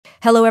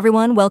Hello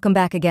everyone, welcome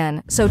back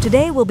again. So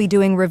today we'll be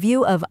doing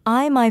review of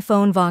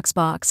iMyFone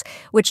VoxBox,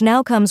 which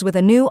now comes with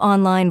a new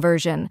online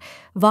version.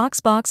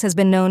 VoxBox has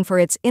been known for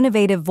its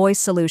innovative voice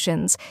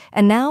solutions,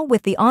 and now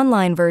with the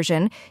online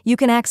version, you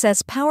can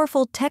access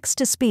powerful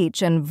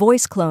text-to-speech and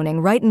voice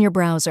cloning right in your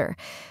browser.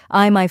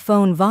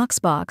 iMyFone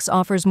VoxBox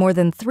offers more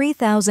than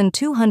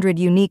 3,200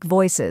 unique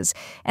voices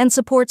and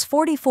supports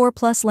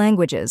 44+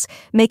 languages,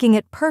 making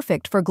it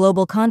perfect for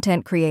global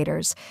content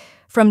creators.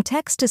 From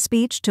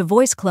text-to-speech to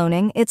voice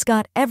cloning, it's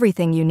got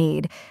everything you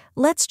need.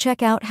 Let's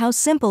check out how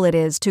simple it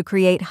is to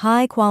create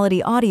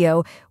high-quality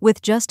audio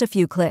with just a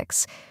few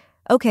clicks.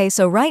 Okay,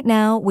 so right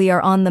now we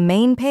are on the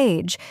main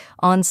page.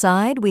 On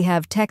side, we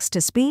have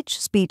text-to-speech,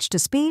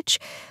 speech-to-speech,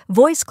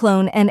 voice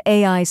clone, and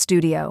AI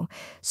Studio.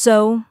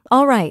 So,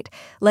 all right,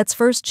 let's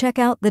first check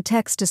out the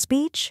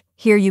text-to-speech.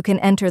 Here you can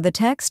enter the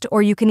text,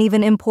 or you can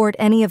even import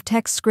any of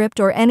TextScript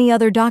or any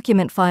other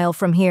document file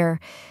from here.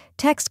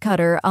 Text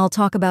Cutter, I'll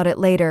talk about it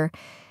later.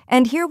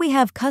 And here we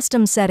have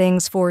custom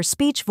settings for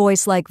speech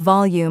voice like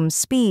volume,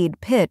 speed,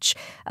 pitch,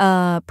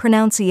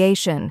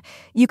 pronunciation.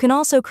 You can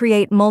also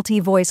create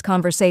multi-voice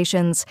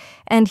conversations.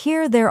 And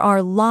here there are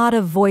a lot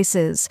of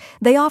voices.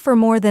 They offer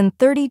more than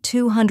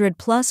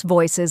 3,200+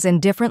 voices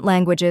in different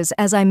languages,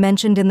 as I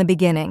mentioned in the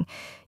beginning.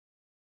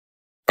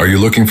 Are you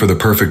looking for the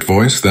perfect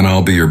voice? Then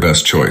I'll be your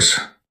best choice.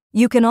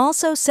 You can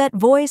also set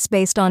voice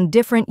based on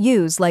different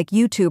use like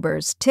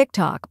YouTubers,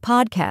 TikTok,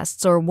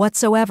 podcasts, or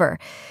whatsoever.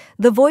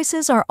 The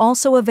voices are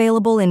also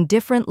available in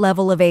different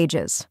level of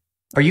ages.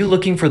 Are you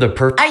looking for the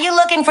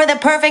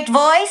perfect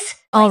voice?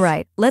 All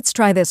right, let's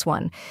try this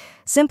one.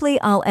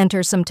 Simply, I'll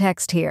enter some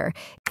text here.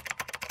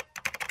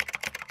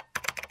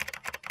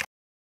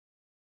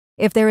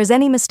 If there is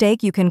any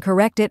mistake, you can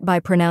correct it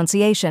by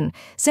pronunciation.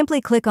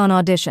 Simply click on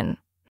Audition.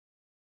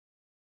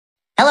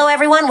 Hello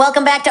everyone,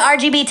 welcome back to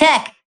RGB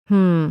Tech.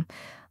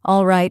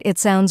 All right, it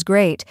sounds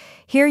great.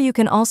 Here you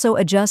can also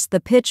adjust the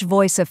pitch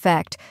voice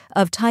effect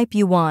of type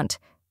you want.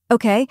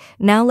 Okay,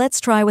 now let's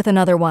try with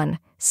another one.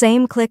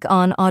 Same, click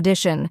on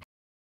Audition.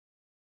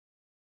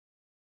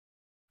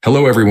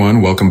 Hello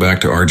everyone, welcome back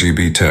to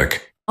RGB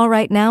Tech. All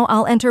right, now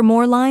I'll enter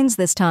more lines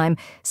this time.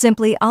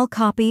 Simply, I'll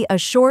copy a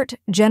short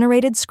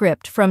generated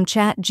script from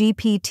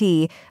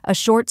ChatGPT, a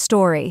short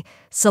story.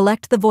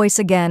 Select the voice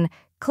again,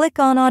 click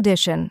on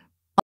Audition.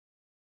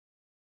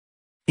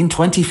 In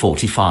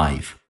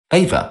 2045,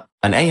 Ava,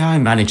 an AI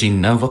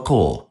managing Nova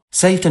Core,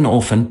 saved an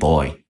orphaned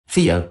boy,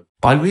 Theo,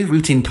 by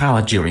rerouting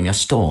power during a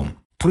storm,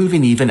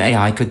 proving even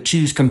AI could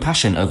choose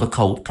compassion over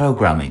cold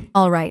programming.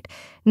 All right,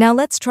 now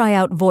let's try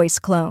out voice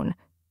clone.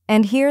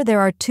 And here there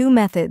are two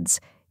methods.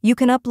 You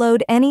can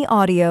upload any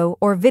audio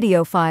or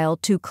video file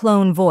to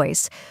clone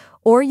voice,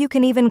 or you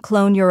can even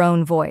clone your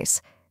own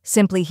voice.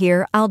 Simply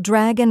here, I'll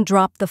drag and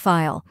drop the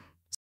file.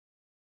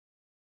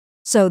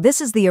 So this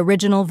is the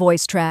original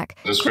voice track.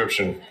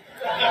 Description.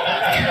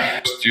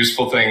 Most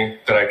useful thing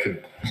that I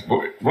could,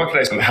 what can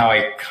I say, how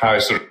I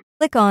sort of...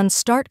 Click on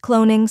Start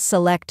Cloning,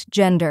 select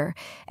Gender,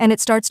 and it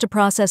starts to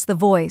process the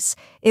voice.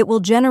 It will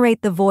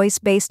generate the voice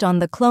based on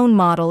the clone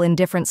model in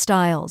different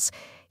styles.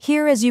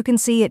 Here, as you can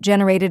see, it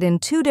generated in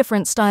 2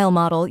 different style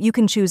model. You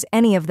can choose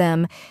any of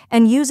them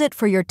and use it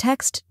for your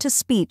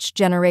text-to-speech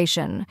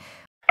generation.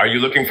 Are you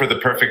looking for the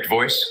perfect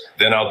voice?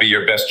 Then I'll be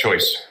your best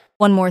choice.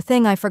 One more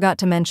thing I forgot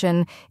to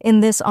mention in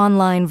this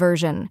online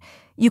version.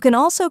 You can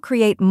also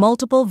create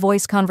multiple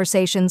voice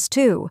conversations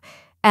too.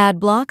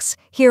 Ad blocks,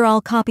 here I'll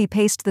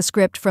copy-paste the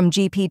script from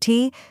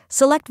GPT,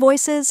 select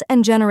voices,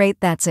 and generate,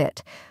 that's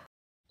it.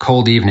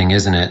 Cold evening,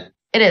 isn't it?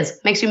 It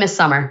is. Makes you miss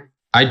summer.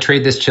 I'd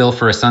trade this chill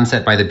for a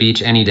sunset by the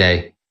beach any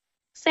day.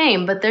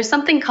 Same, but there's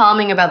something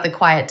calming about the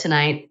quiet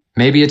tonight.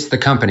 Maybe it's the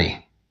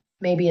company.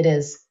 Maybe it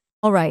is.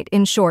 All right,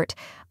 in short,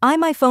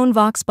 iMyFone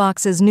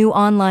VoxBox's new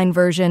online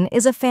version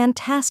is a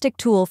fantastic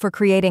tool for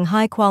creating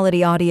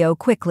high-quality audio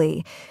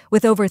quickly.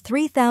 With over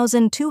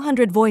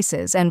 3,200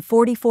 voices and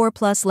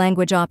 44+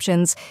 language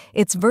options,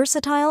 it's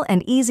versatile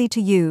and easy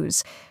to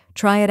use.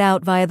 Try it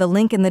out via the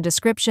link in the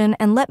description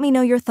and let me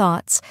know your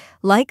thoughts.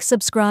 Like,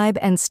 subscribe,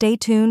 and stay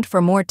tuned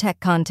for more tech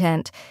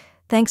content.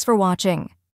 Thanks for watching.